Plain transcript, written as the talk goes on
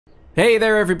Hey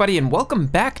there everybody, and welcome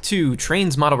back to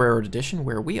Trainz Model Railroad Edition,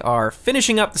 where we are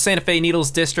finishing up the Santa Fe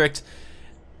Needles District.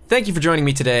 Thank you for joining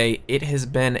me today. It has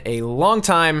been a long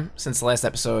time since the last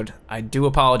episode. I do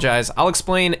apologize. I'll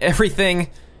explain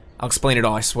everything. I'll explain it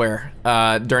all, I swear,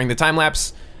 during the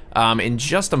time-lapse in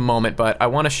just a moment, but I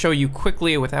want to show you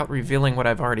quickly, without revealing what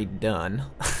I've already done,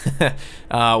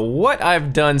 what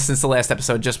I've done since the last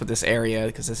episode just with this area,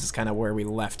 because this is kind of where we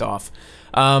left off.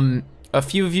 A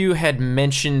few of you had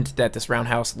mentioned that this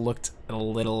roundhouse looked a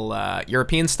little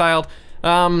European-styled.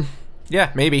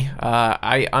 Yeah, maybe.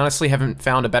 I honestly haven't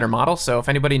found a better model, so if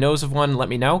anybody knows of one, let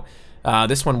me know.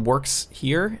 This one works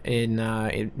here in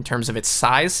terms of its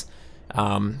size.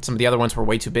 Some of the other ones were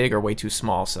way too big or way too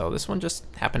small, so this one just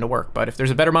happened to work. But if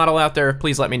there's a better model out there,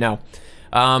 please let me know.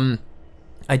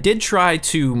 I did try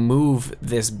to move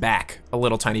this back a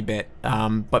little tiny bit,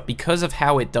 but because of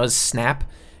how it does snap,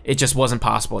 it just wasn't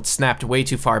possible. It snapped way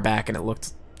too far back and it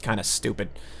looked kind of stupid.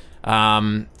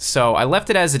 So I left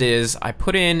it as it is. I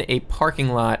put in a parking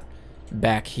lot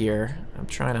back here. I'm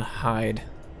trying to hide.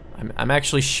 I'm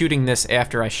actually shooting this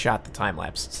after I shot the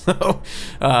time-lapse. So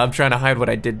I'm trying to hide what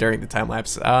I did during the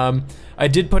time-lapse. I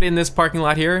did put in this parking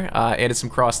lot here, added some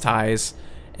cross ties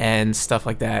and stuff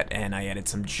like that, and I added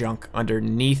some junk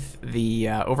underneath the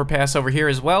overpass over here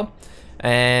as well.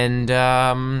 And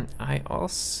I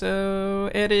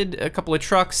also added a couple of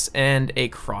trucks and a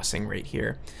crossing right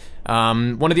here.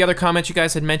 One of the other comments you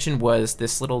guys had mentioned was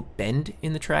this little bend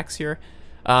in the tracks here.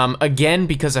 Again,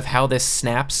 because of how this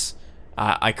snaps,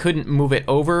 I couldn't move it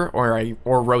over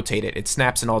or rotate it. It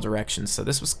snaps in all directions, so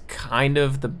this was kind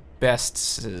of the best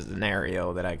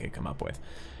scenario that I could come up with.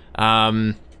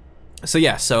 So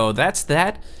yeah, so that's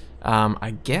that.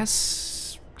 I guess.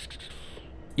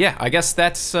 Yeah, I guess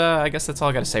that's all I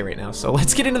gotta say right now. So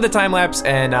let's get into the time lapse,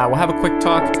 and we'll have a quick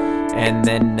talk, and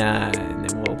then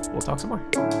we'll talk some more.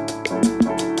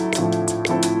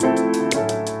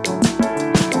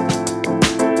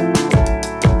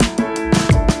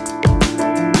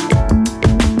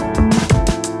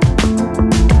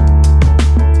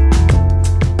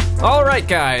 All right,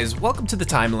 guys, welcome to the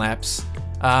time lapse.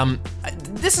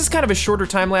 This is kind of a shorter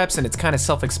time lapse and it's kind of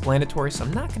self-explanatory, so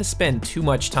I'm not going to spend too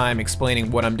much time explaining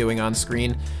what I'm doing on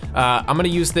screen. I'm going to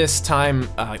use this time,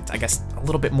 I guess, a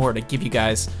little bit more to give you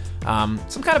guys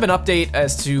some kind of an update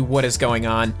as to what is going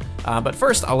on. But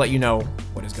first, I'll let you know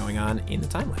what is going on in the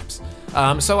time lapse.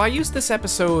 So I used this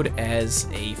episode as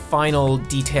a final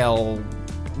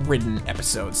detail-ridden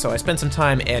episode. So I spent some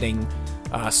time adding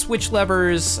switch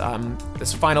levers,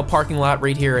 this final parking lot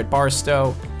right here at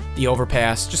Barstow, the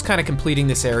overpass, just kind of completing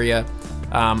this area.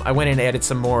 I went in and added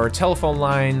some more telephone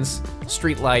lines,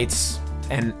 street lights,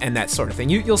 and that sort of thing.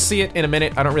 You'll see it in a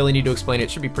minute. I don't really need to explain it.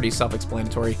 It should be pretty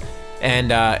self-explanatory.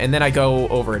 And then I go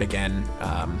over it again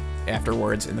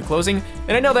afterwards in the closing.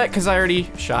 And I know that because I already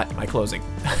shot my closing.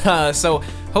 So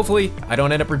hopefully I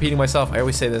don't end up repeating myself. I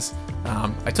always say this.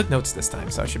 I took notes this time,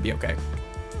 so I should be okay.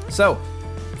 So,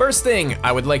 first thing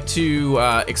I would like to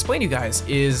explain to you guys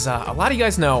is a lot of you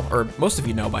guys know, or most of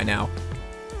you know by now,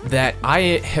 that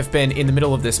I have been in the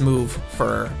middle of this move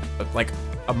for like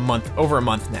a month, over a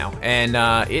month now, and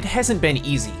it hasn't been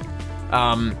easy.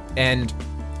 And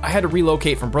I had to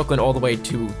relocate from Brooklyn all the way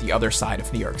to the other side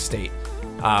of New York State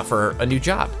for a new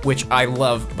job, which I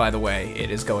love, by the way. It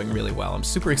is going really well. I'm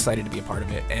super excited to be a part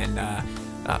of it, and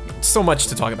so much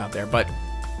to talk about there, but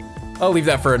I'll leave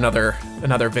that for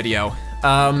another video.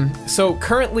 So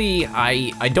currently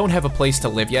I don't have a place to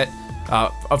live yet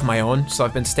of my own, so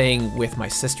I've been staying with my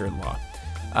sister-in-law.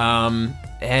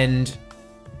 And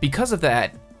because of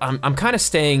that, I'm kind of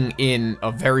staying in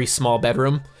a very small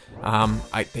bedroom.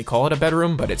 They call it a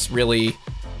bedroom, but it's really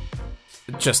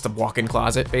just a walk-in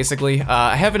closet, basically.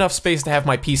 I have enough space to have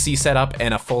my PC set up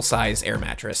and a full-size air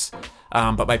mattress.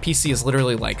 But my PC is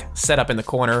literally like set up in the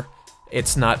corner.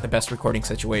 It's not the best recording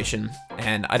situation,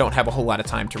 and I don't have a whole lot of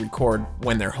time to record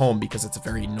when they're home because it's a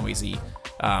very noisy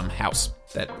house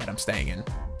that I'm staying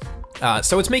in.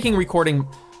 So it's making recording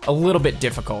a little bit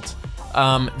difficult.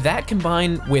 That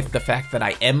combined with the fact that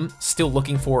I am still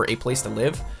looking for a place to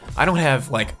live, I don't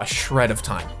have like a shred of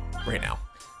time right now.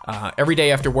 Every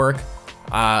day after work,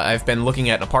 I've been looking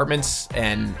at apartments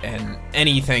and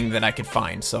anything that I could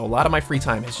find. So a lot of my free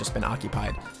time has just been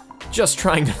occupied just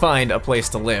trying to find a place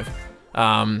to live.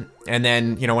 And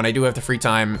then, you know, when I do have the free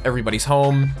time, everybody's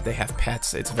home, they have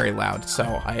pets, it's very loud, so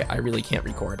I really can't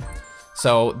record.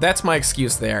 So that's my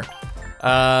excuse there.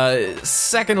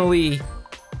 Secondly,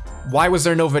 why was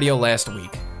there no video last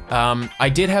week? I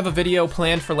did have a video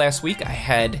planned for last week. I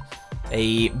had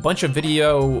a bunch of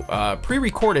video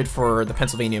pre-recorded for the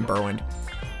Pennsylvania and Berwind,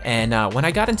 And when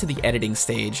I got into the editing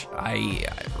stage, I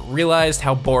realized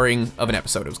how boring of an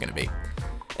episode it was gonna be.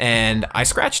 And I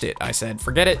scratched it. I said,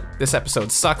 forget it, this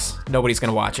episode sucks, nobody's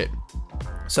gonna watch it.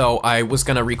 So I was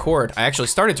gonna record, I actually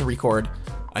started to record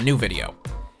a new video.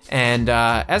 And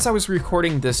as I was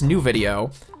recording this new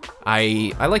video,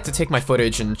 I like to take my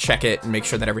footage and check it and make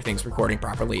sure that everything's recording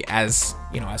properly as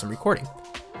I'm recording.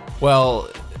 Well,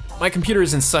 my computer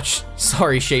is in such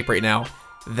sorry shape right now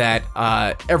that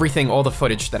all the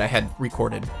footage that I had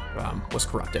recorded was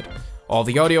corrupted. All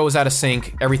the audio was out of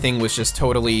sync, everything was just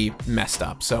totally messed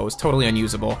up, so it was totally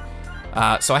unusable.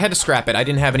 So I had to scrap it. I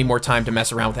didn't have any more time to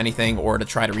mess around with anything or to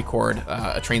try to record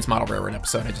a Trainz Model Railroad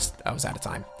episode. I was out of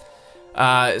time.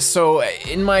 So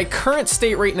in my current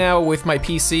state right now with my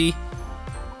PC,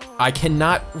 I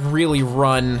cannot really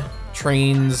run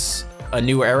Trainz A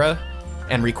New Era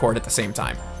and record at the same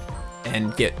time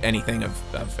and get anything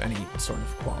of any sort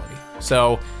of quality.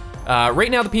 So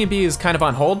right now the P&B is kind of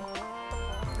on hold.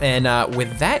 And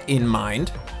with that in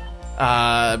mind,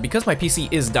 because my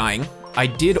PC is dying, I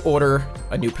did order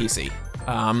a new PC.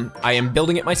 I am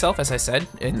building it myself, as I said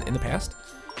in the past.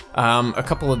 A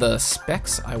couple of the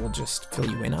specs I will just fill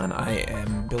you in on. I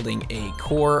am building a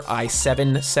Core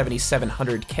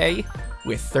i7-7700K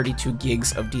with 32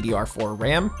 gigs of DDR4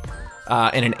 RAM,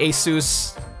 and an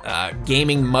Asus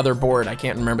gaming motherboard. I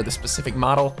can't remember the specific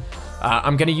model.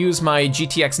 I'm gonna use my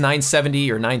GTX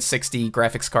 970 or 960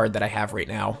 graphics card that I have right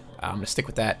now. I'm gonna stick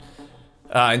with that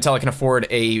until I can afford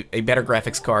a better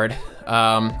graphics card.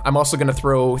 I'm also gonna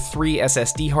throw 3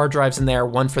 SSD hard drives in there,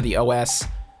 one for the OS,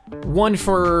 one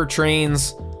for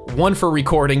Trainz, one for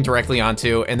recording directly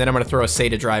onto, and then I'm gonna throw a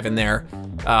SATA drive in there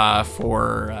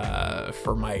for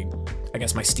my, I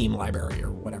guess, my Steam library or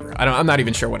whatever. I'm not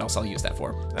even sure what else I'll use that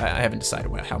for. I haven't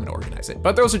decided how I'm gonna organize it.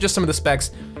 But those are just some of the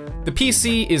specs. The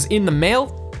PC is in the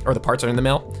mail, or the parts are in the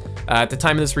mail. At the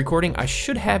time of this recording, I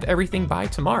should have everything by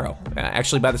tomorrow.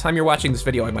 Actually, by the time you're watching this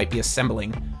video, I might be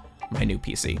assembling my new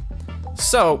PC.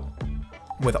 So,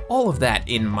 with all of that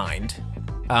in mind,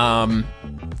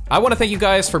 I want to thank you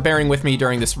guys for bearing with me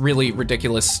during this really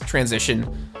ridiculous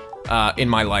transition in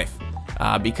my life.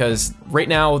 Because right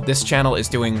now, this channel is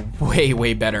doing way,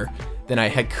 way better than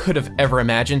I could have ever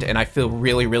imagined, and I feel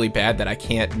really, really bad that I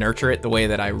can't nurture it the way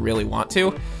that I really want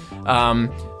to.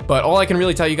 But all I can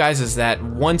really tell you guys is that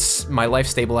once my life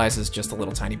stabilizes just a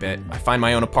little tiny bit, I find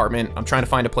my own apartment, I'm trying to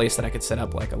find a place that I could set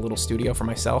up like a little studio for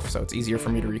myself so it's easier for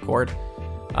me to record.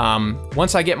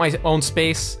 Once I get my own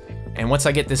space, and once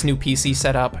I get this new PC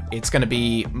set up, it's gonna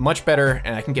be much better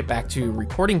and I can get back to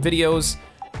recording videos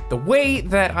the way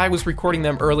that I was recording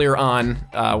them earlier on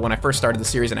when I first started the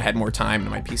series and I had more time and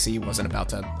my PC wasn't about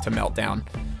to melt down.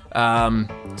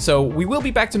 So we will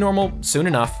be back to normal soon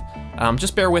enough.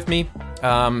 Just bear with me.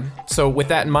 So with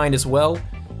that in mind as well,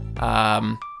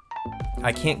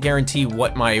 I can't guarantee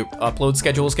what my upload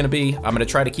schedule is gonna be. I'm gonna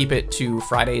try to keep it to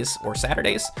Fridays or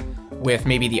Saturdays, with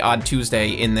maybe the odd Tuesday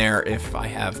in there if I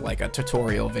have like a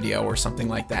tutorial video or something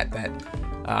like that that,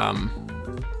 I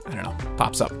don't know,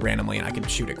 pops up randomly and I can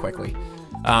shoot it quickly.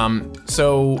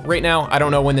 So right now, I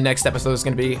don't know when the next episode is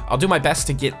gonna be. I'll do my best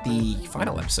to get the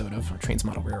final episode of Trainz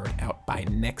Model Railroad out by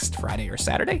next Friday or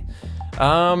Saturday.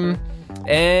 Let's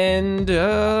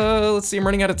see, I'm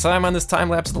running out of time on this time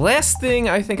lapse. The last thing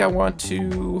I think I want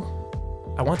to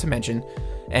mention,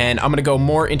 and I'm gonna go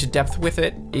more into depth with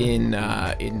it in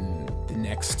the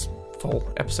next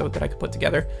full episode that I could put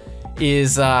together,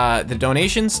 is the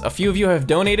donations. A few of you have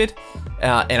donated,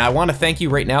 and I want to thank you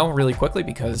right now really quickly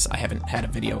because I haven't had a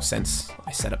video since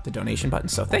I set up the donation button.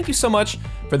 So thank you so much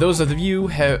for those of you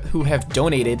who have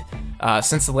donated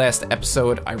since the last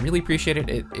episode. I really appreciate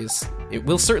it. It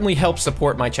will certainly help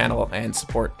support my channel and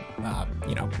support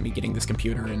me getting this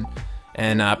computer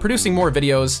and producing more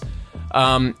videos.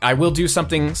 I will do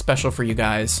something special for you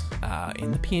guys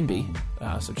in the P&B,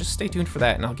 so just stay tuned for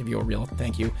that and I'll give you a real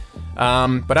thank you.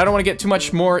 But I don't want to get too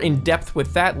much more in depth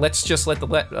with that. Let's just let the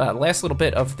last little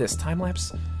bit of this time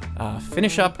lapse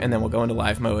finish up and then we'll go into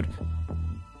live mode.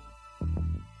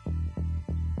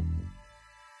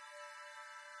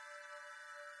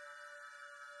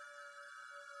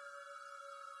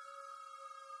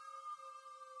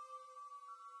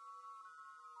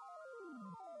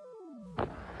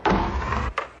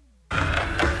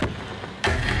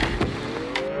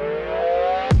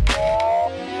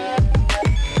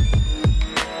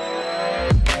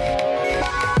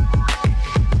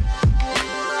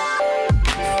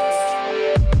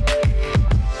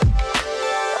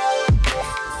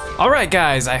 Alright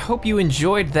guys, I hope you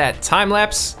enjoyed that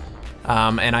time-lapse,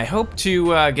 and I hope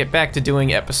to get back to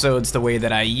doing episodes the way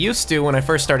that I used to when I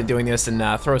first started doing this and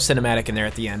throw a cinematic in there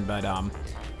at the end, but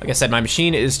Like I said, my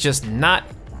machine is just not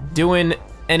doing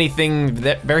anything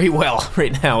that very well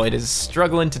right now. It is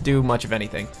struggling to do much of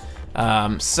anything.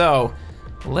 So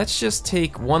let's just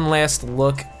take one last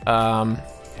look.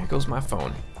 There goes my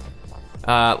phone.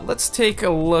 Let's take a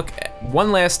look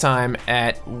one last time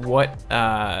at what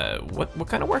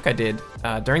kind of work I did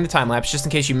during the time lapse, just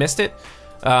in case you missed it.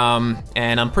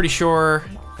 And I'm pretty sure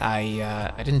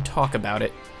I didn't talk about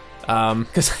it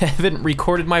because I haven't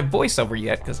recorded my voiceover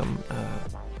yet because I'm.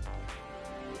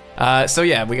 So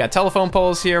yeah, we got telephone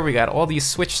poles here. We got all these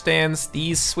switch stands.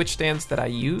 These switch stands that I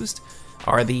used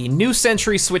are the New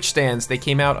Century switch stands. They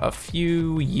came out a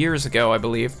few years ago, I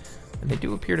believe. And they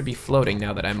do appear to be floating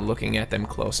now that I'm looking at them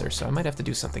closer, so I might have to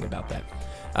do something about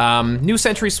that. New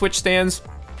Century switch stands,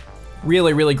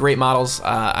 really, really great models.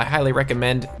 I highly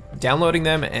recommend downloading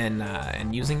them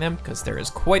and using them because there is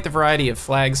quite the variety of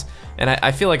flags. And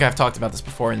I feel like I've talked about this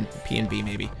before in P&B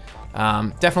maybe.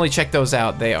 Definitely check those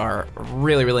out. They are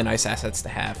really, really nice assets to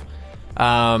have.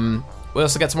 We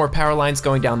also got some more power lines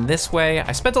going down this way.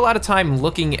 I spent a lot of time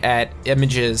looking at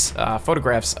images,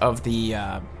 photographs of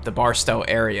the Barstow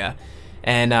area.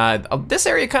 And this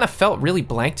area kind of felt really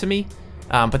blank to me.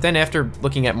 But then after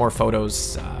looking at more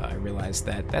photos, I realized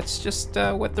that that's just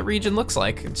what the region looks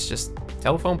like. It's just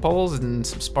telephone poles and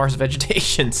some sparse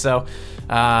vegetation. So,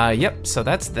 yep, so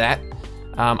that's that.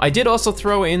 I did also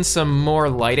throw in some more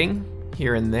lighting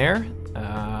here and there.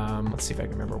 Let's see if I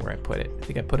can remember where I put it. I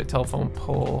think I put a telephone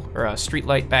pole or a street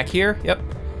light back here. Yep.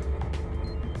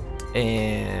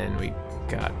 And we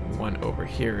got one over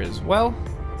here as well.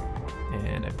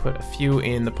 And I put a few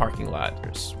in the parking lot.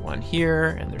 There's one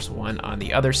here and there's one on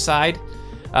the other side.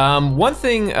 One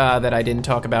thing that I didn't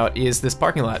talk about is this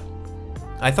parking lot.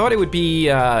 I thought it would be,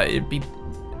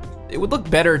 it would look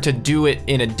better to do it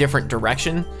in a different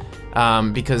direction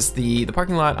because the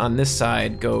parking lot on this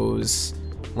side goes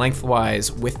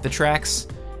lengthwise with the tracks,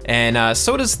 and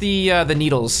so does the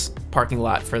Needles parking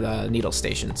lot for the Needles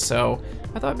station. So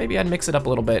I thought maybe I'd mix it up a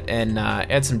little bit and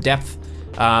add some depth.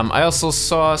 I also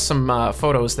saw some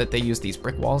photos that they use these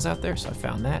brick walls out there, so I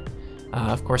found that.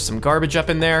 Of course, some garbage up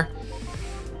in there.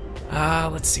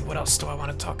 Let's see, what else do I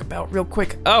want to talk about real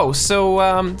quick? Oh, so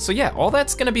yeah, all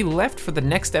that's gonna be left for the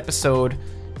next episode.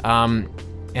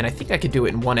 And I think I could do it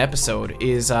in one episode,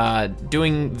 is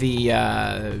doing the,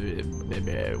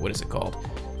 what is it called?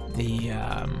 The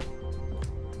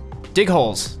dig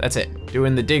holes, that's it.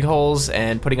 Doing the dig holes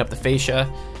and putting up the fascia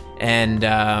and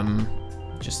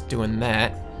just doing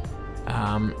that.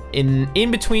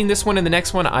 In between this one and the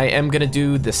next one, I am gonna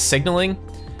do the signaling.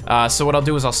 So what I'll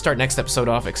do is I'll start next episode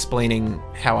off explaining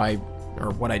how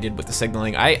what I did with the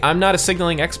signaling. I'm not a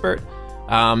signaling expert,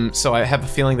 so I have a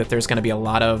feeling that there's gonna be a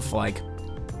lot of like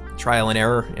trial and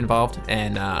error involved,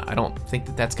 and I don't think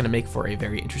that that's gonna make for a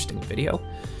very interesting video.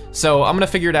 So I'm gonna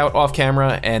figure it out off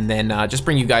camera and then just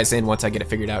bring you guys in once I get it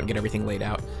figured out and get everything laid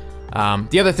out.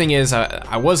 The other thing is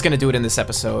I was gonna do it in this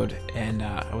episode, and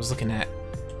I was looking at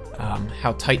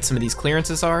how tight some of these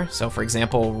clearances are. So for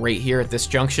example, right here at this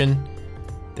junction,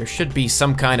 there should be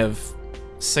some kind of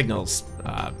signals,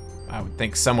 I would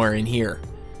think somewhere in here.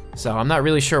 So I'm not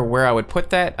really sure where I would put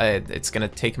that. It's gonna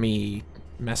take me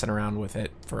messing around with it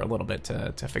for a little bit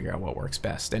to figure out what works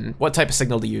best and what type of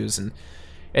signal to use, and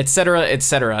etc,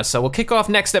 etc. So we'll kick off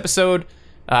next episode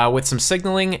with some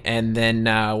signaling, and then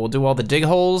we'll do all the dig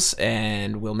holes,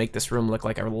 and we'll make this room look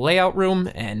like our layout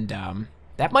room, and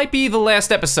that might be the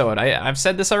last episode. I've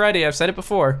said this already, I've said it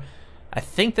before. I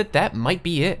think that might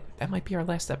be it. That might be our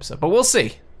last episode, but we'll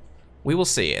see. We will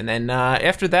see. And then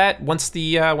after that, once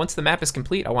the map is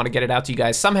complete, I want to get it out to you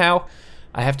guys somehow.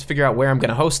 I have to figure out where I'm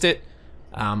gonna host it.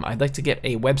 I'd like to get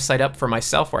a website up for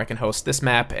myself where I can host this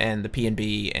map and the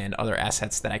P&B and other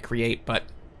assets that I create, but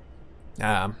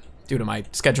due to my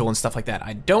schedule and stuff like that,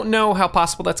 I don't know how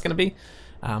possible that's going to be,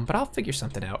 but I'll figure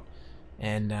something out.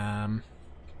 And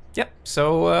yep,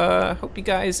 so hope you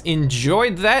guys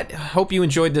enjoyed that. Hope you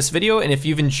enjoyed this video, and if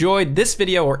you've enjoyed this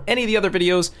video or any of the other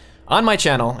videos on my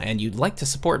channel and you'd like to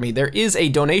support me, there is a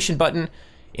donation button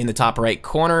in the top right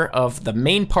corner of the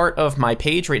main part of my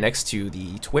page, right next to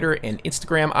the Twitter and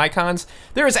Instagram icons.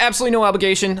 There is absolutely no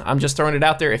obligation. I'm just throwing it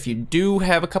out there. If you do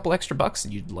have a couple extra bucks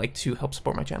and you'd like to help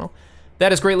support my channel,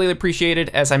 that is greatly appreciated.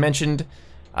 As I mentioned,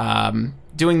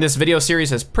 doing this video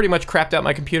series has pretty much crapped out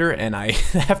my computer, and I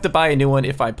have to buy a new one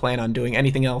if I plan on doing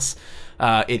anything else.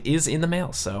 It is in the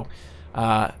mail, so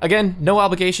again, no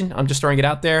obligation. I'm just throwing it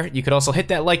out there. You could also hit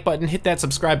that like button, hit that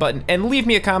subscribe button, and leave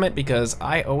me a comment, because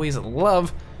I always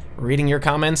love reading your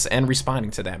comments and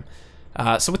responding to them.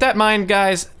 So with that in mind,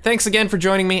 guys, thanks again for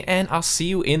joining me, and I'll see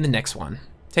you in the next one.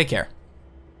 Take care.